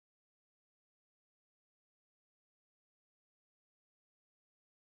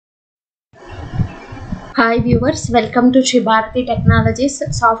Hi viewers, welcome to Sri Bharathi Technologies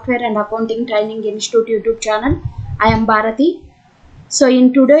Software and Accounting Training Institute YouTube channel. I am Bharathi. So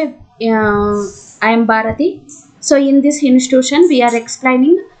in today, I am Bharathi. So in this institution, we are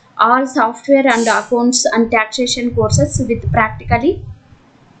explaining all software and accounts and taxation courses with practically.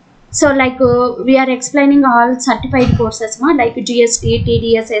 So we are explaining all certified courses like GST,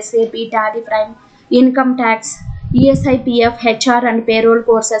 TDS, SAP, Tally Prime, Income Tax, ESI, PF, HR and Payroll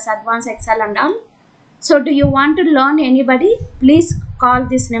courses, Advanced Excel and all. So do you want to learn anybody? Please call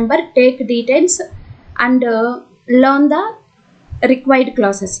this number, take details and learn the required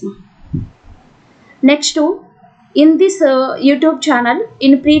classes. Next, in this YouTube channel,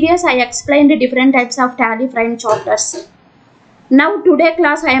 in previous I explained different types of Tally Prime chapters. Now today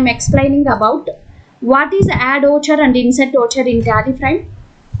class I am explaining about what is add voucher and insert voucher in Tally Prime,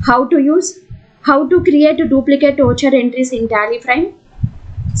 how to use, how to create duplicate voucher entries in Tally Prime.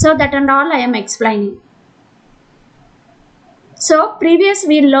 So that and all I am explaining. So previous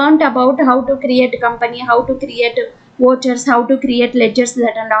we learned about how to create company, how to create vouchers, how to create ledgers,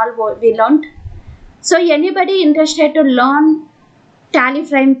 that and all we learned. So anybody interested to learn Tally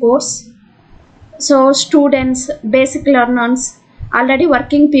Prime course, so students, basic learners, already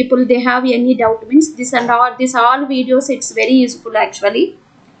working people, they have any doubt means this and all, this all videos, it's very useful actually.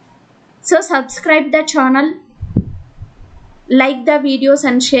 So subscribe the channel, like the videos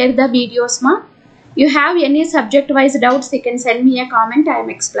and share the videos ma. You have any subject wise doubts, you can send me a comment, I am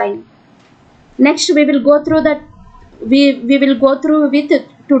explaining. Next we will go through that, we will go through with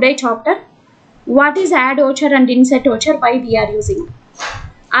today chapter. What is add voucher and insert voucher, why we are using.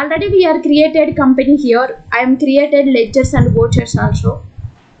 Already we are created company here, I am created ledgers and vouchers also.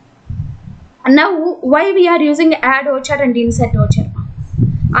 And now why we are using add voucher and insert voucher.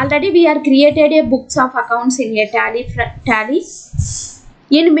 Already we are created a books of accounts in a tally.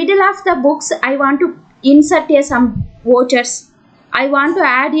 In middle of the books, I want to insert some vouchers. I want to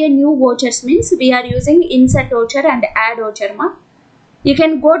add a new vouchers means we are using insert voucher and add voucher ma. You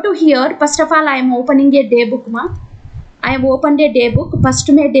can go to here. First of all, I am opening a day book ma. I have opened a day book. First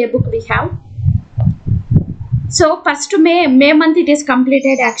May day book we have. So first May month it is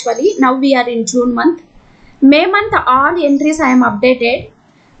completed actually. Now we are in June month. May month all entries I am updated.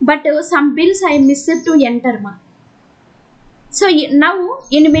 But some bills I missed to enter ma. So now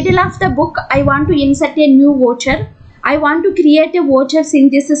in middle of the book I want to insert a new voucher. I want to create a vouchers in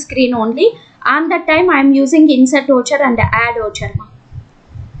this screen only. On that time I am using insert voucher and add voucher ma.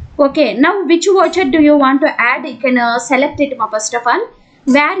 Okay, now which voucher do you want to add? You can select it ma first of all.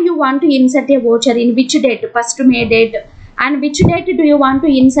 Where you want to insert a voucher, in which date, first May date, and which date do you want to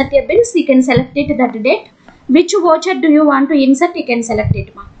insert a bills, you can select it that date. Which voucher do you want to insert, you can select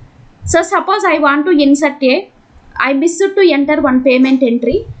it ma. So suppose I want to insert I missed to enter one payment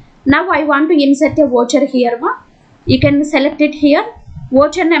entry. Now I want to insert a voucher here ma. You can select it here.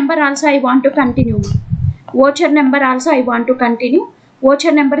 Voucher number also I want to continue ma. Voucher number also I want to continue.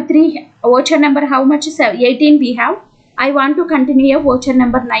 Voucher number 3, voucher number how much is 18 we have. I want to continue a voucher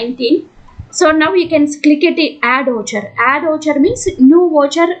number 19. So now you can click it add voucher. Add voucher means new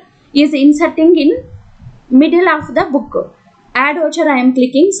voucher is inserting in middle of the book. Add voucher I am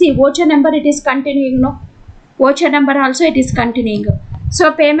clicking. See voucher number it is continuing no. Voucher number also it is continuing.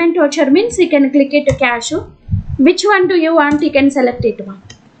 So payment voucher means you can click it cash. Which one do you want, you can select it ma.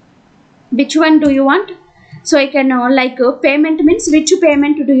 Which one do you want? So you can payment means which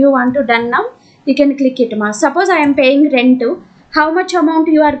payment do you want to done now, you can click it ma. Suppose I am paying rent, how much amount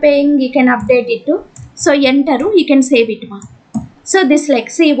you are paying, you can update it to. So enter, you can save it ma. So this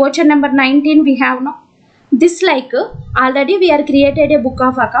see voucher number 19 we have no. This already we are created a book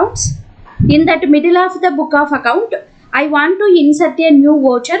of accounts. In that middle of the book of account, I want to insert a new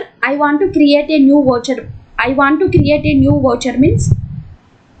voucher. I want to create a new voucher. I want to create a new voucher means.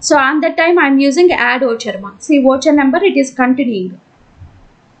 So on that time I am using add voucher ma. See voucher number it is continuing.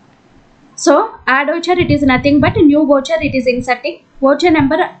 So add voucher it is nothing but new voucher it is inserting. Voucher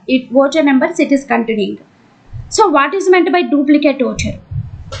numbers it is continuing. So what is meant by duplicate voucher?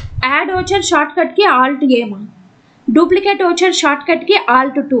 Add voucher shortcut ki alt A ma. Duplicate voucher shortcut ki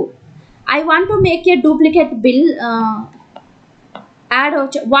alt 2. I want to make a duplicate bill. Add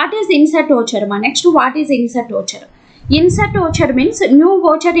voucher. What is insert voucher ma? Next, what is insert voucher? Insert voucher means new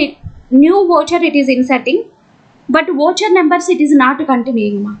voucher it is inserting, but voucher numbers it is not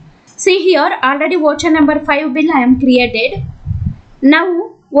continuing ma. See here already voucher number 5 bill I am created.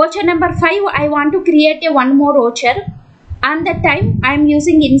 Now voucher number 5 I want to create a one more voucher. And that time I am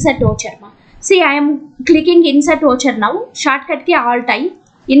using insert voucher ma. See I am clicking insert voucher now. Shortcut ki alt I.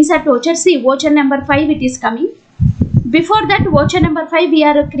 Insert voucher. See voucher number 5 it is coming. Before that voucher number 5 we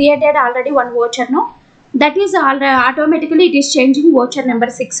are created already one voucher no. That is all automatically it is changing voucher number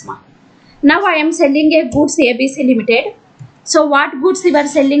 6 ma. Now I am selling a goods ABC Limited. So what goods you are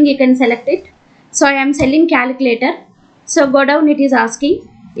selling, you can select it. So I am selling calculator. So go down, it is asking.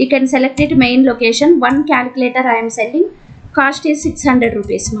 You can select it main location. One calculator I am selling. Cost is 600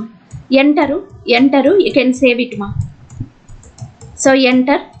 rupees ma. Enter, you can save it ma. So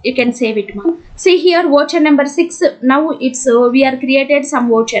enter, you can save it ma. See here voucher number 6. Now it's we are created some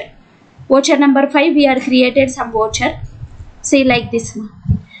voucher. Voucher number 5 we are created some voucher. See like this ma.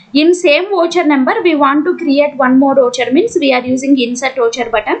 In same voucher number we want to create one more voucher, means we are using insert voucher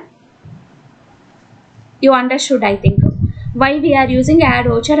button. You understood, I think, why we are using add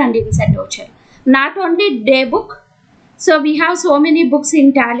voucher and insert voucher. Not only day book, so we have so many books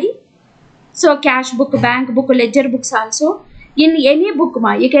in Tally. So cash book, bank book, ledger books also. In any book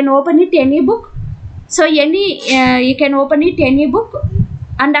ma, you can open it any book. So any you can open it any book,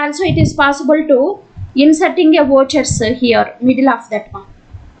 and also it is possible to inserting a vouchers here middle of that one.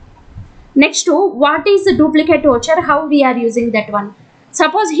 Next to what is the duplicate voucher, how we are using that one.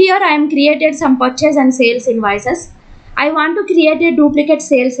 Suppose here I am created some purchase and sales invoices. I want to create a duplicate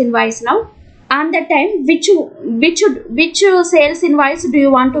sales invoice now. And that time which sales invoice do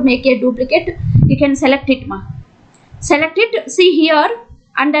you want to make a duplicate, you can select it ma. Select it. See here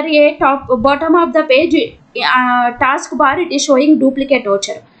under a bottom of the page task bar, it is showing duplicate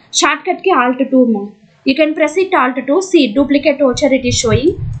voucher. Shortcut ke Alt 2 ma. You can press it Alt 2. See duplicate voucher it is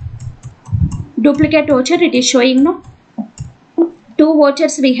showing. Duplicate voucher it is showing no. 2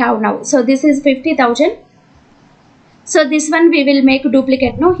 vouchers we have now. So this is 50,000. So this one we will make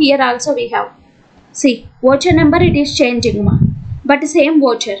duplicate no. Here also we have. See voucher number it is changing ma. But same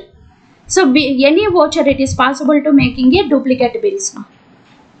voucher. So any voucher it is possible to making a duplicate bills now.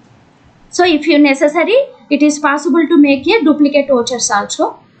 So if you necessary, it is possible to make a duplicate vouchers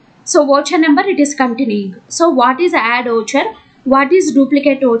also. So voucher number it is continuing. So what is add voucher? What is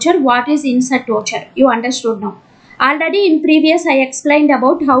duplicate voucher? What is insert voucher? You understood now. Already in previous I explained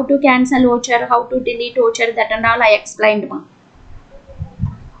about how to cancel voucher, how to delete voucher, that and all I explained ma.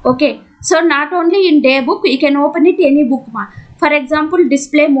 Okay. So not only in day book, you can open it any book ma. For example,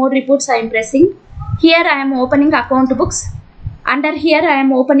 display more reports I am pressing. Here I am opening account books. Under here I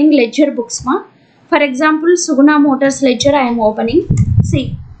am opening ledger books ma. For example, Suguna Motors ledger I am opening.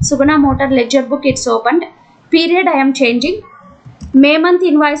 See, Suguna Motor ledger book it's opened. Period I am changing. May month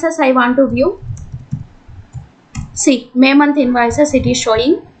invoices I want to view. See, May month invoices it is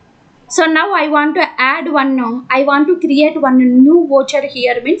showing. So now I want to add one now. I want to create one new voucher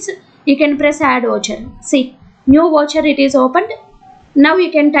here, means you can press add voucher. See, new voucher it is opened. Now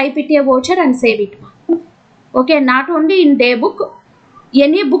you can type it a voucher and save it. Okay, not only in day book,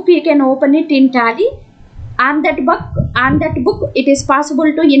 any book you can open it in Tally. On that book it is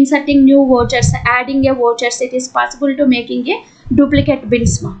possible to inserting new vouchers, adding a vouchers. It is possible to making a duplicate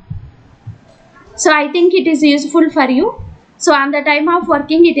bills ma. So I think it is useful for you. So on the time of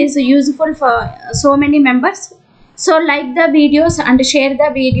working it is useful for so many members. So like the videos and share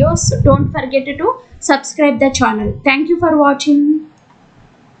the videos. Don't forget to subscribe the channel. Thank you for watching.